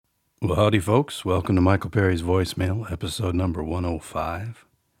Well, howdy, folks. Welcome to Michael Perry's voicemail, episode number 105.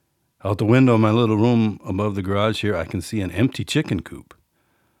 Out the window of my little room above the garage here, I can see an empty chicken coop.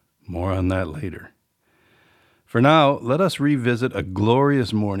 More on that later. For now, let us revisit a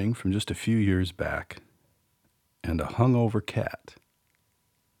glorious morning from just a few years back and a hungover cat.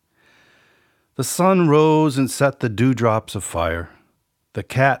 The sun rose and set the dewdrops afire. The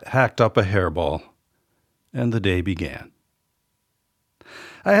cat hacked up a hairball, and the day began.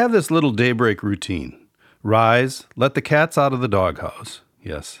 I have this little daybreak routine. Rise, let the cats out of the doghouse.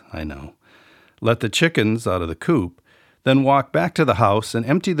 Yes, I know. Let the chickens out of the coop, then walk back to the house and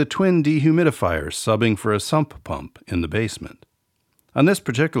empty the twin dehumidifiers, subbing for a sump pump in the basement. On this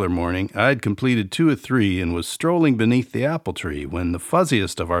particular morning, I'd completed 2 of 3 and was strolling beneath the apple tree when the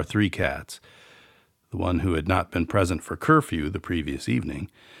fuzziest of our 3 cats, the one who had not been present for curfew the previous evening,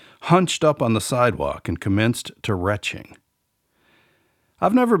 hunched up on the sidewalk and commenced to retching.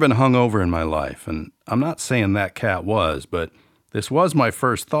 I've never been hungover in my life, and I'm not saying that cat was, but this was my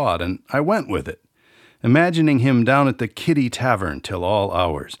first thought, and I went with it, imagining him down at the Kitty Tavern till all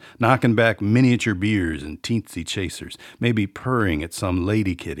hours, knocking back miniature beers and teensy chasers, maybe purring at some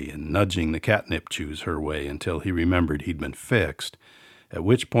lady kitty and nudging the catnip chews her way until he remembered he'd been fixed, at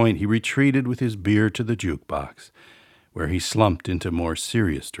which point he retreated with his beer to the jukebox, where he slumped into more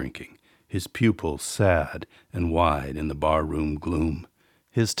serious drinking, his pupils sad and wide in the barroom gloom,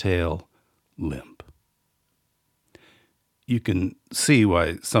 his tail limp. You can see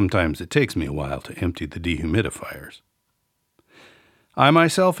why sometimes it takes me a while to empty the dehumidifiers. I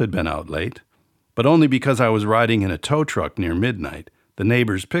myself had been out late, but only because I was riding in a tow truck near midnight, the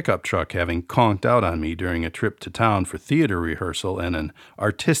neighbor's pickup truck having conked out on me during a trip to town for theater rehearsal and an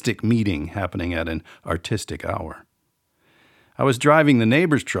artistic meeting happening at an artistic hour. I was driving the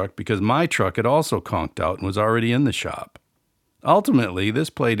neighbor's truck because my truck had also conked out and was already in the shop. Ultimately, this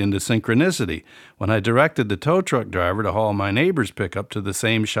played into synchronicity when I directed the tow truck driver to haul my neighbor's pickup to the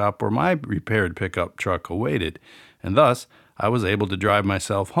same shop where my repaired pickup truck awaited, and thus I was able to drive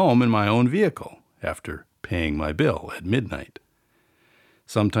myself home in my own vehicle after paying my bill at midnight.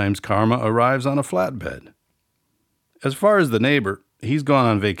 Sometimes karma arrives on a flatbed. As far as the neighbor, he's gone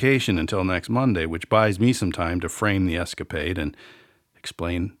on vacation until next Monday, which buys me some time to frame the escapade and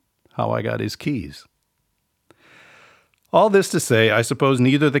explain how I got his keys. All this to say, I suppose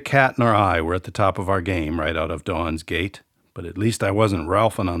neither the cat nor I were at the top of our game right out of dawn's gate, but at least I wasn't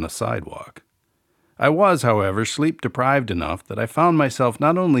ralphing on the sidewalk. I was, however, sleep-deprived enough that I found myself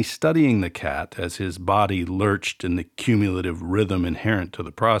not only studying the cat as his body lurched in the cumulative rhythm inherent to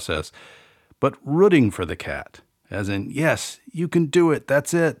the process, but rooting for the cat, as in, yes, you can do it,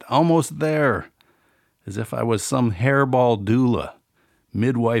 that's it, almost there, as if I was some hairball doula,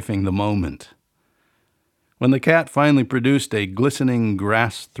 midwifing the moment. When the cat finally produced a glistening,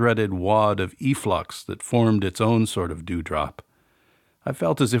 grass-threaded wad of efflux that formed its own sort of dewdrop, I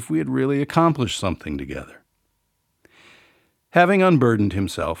felt as if we had really accomplished something together. Having unburdened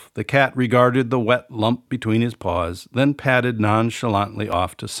himself, the cat regarded the wet lump between his paws, then padded nonchalantly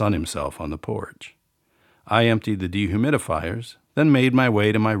off to sun himself on the porch. I emptied the dehumidifiers, then made my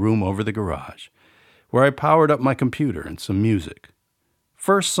way to my room over the garage, where I powered up my computer and some music.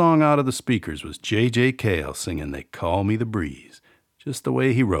 First song out of the speakers was J.J. Cale singing They Call Me the Breeze, just the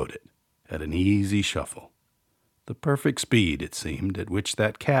way he wrote it, at an easy shuffle. The perfect speed, it seemed, at which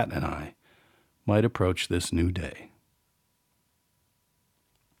that cat and I might approach this new day.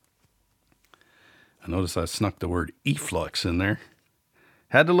 I noticed I snuck the word efflux in there.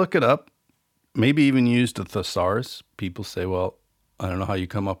 Had to look it up, maybe even used a thesaurus. People say, well, I don't know how you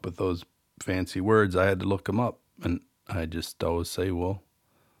come up with those fancy words. I had to look them up, and I just always say, well,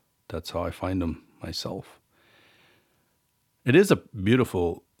 that's how I find them myself. It is a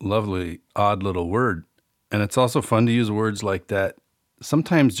beautiful, lovely, odd little word, and it's also fun to use words like that,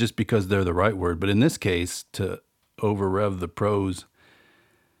 sometimes just because they're the right word, but in this case, to over-rev the prose,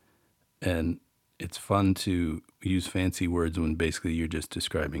 and it's fun to use fancy words when basically you're just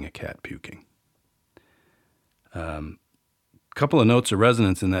describing a cat puking. Couple of notes of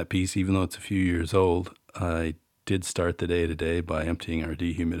resonance in that piece, even though it's a few years old. I did start the day today by emptying our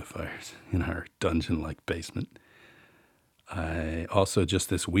dehumidifiers in our dungeon-like basement. I also just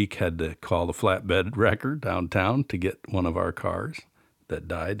this week had to call the flatbed wrecker downtown to get one of our cars that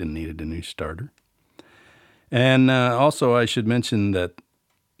died and needed a new starter. And also I should mention that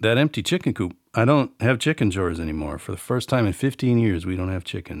empty chicken coop, I don't have chicken chores anymore. For the first time in 15 years, we don't have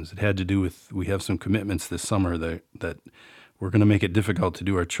chickens. It had to do with, we have some commitments this summer that we're going to make it difficult to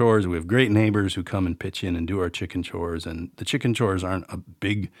do our chores. We have great neighbors who come and pitch in and do our chicken chores, and the chicken chores aren't a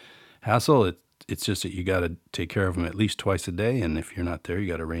big hassle. It's just that you got to take care of them at least twice a day, and if you're not there, you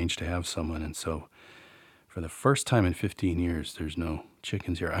got to arrange to have someone. And so for the first time in 15 years, there's no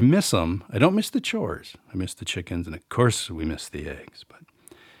chickens here. I miss them. I don't miss the chores. I miss the chickens, and of course we miss the eggs. But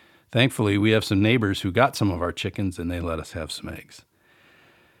thankfully, we have some neighbors who got some of our chickens, and they let us have some eggs.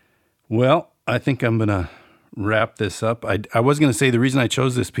 Well, I think I'm going to wrap this up. I was going to say the reason I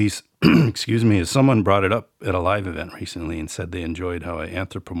chose this piece, excuse me, is someone brought it up at a live event recently and said they enjoyed how I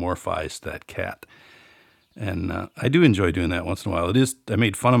anthropomorphized that cat. And I do enjoy doing that once in a while. I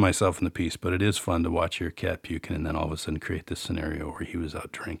made fun of myself in the piece, but it is fun to watch your cat puking and then all of a sudden create this scenario where he was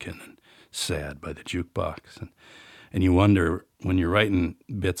out drinking and sad by the jukebox. And you wonder, when you're writing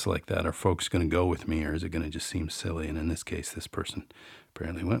bits like that, are folks going to go with me, or is it going to just seem silly? And in this case, this person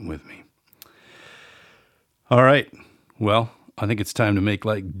apparently went with me. All right. Well, I think it's time to make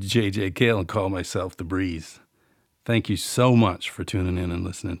like J.J. Cale and call myself the Breeze. Thank you so much for tuning in and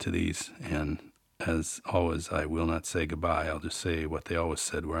listening to these. And as always, I will not say goodbye. I'll just say what they always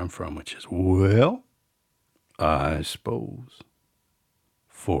said where I'm from, which is, well, I suppose,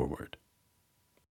 forward.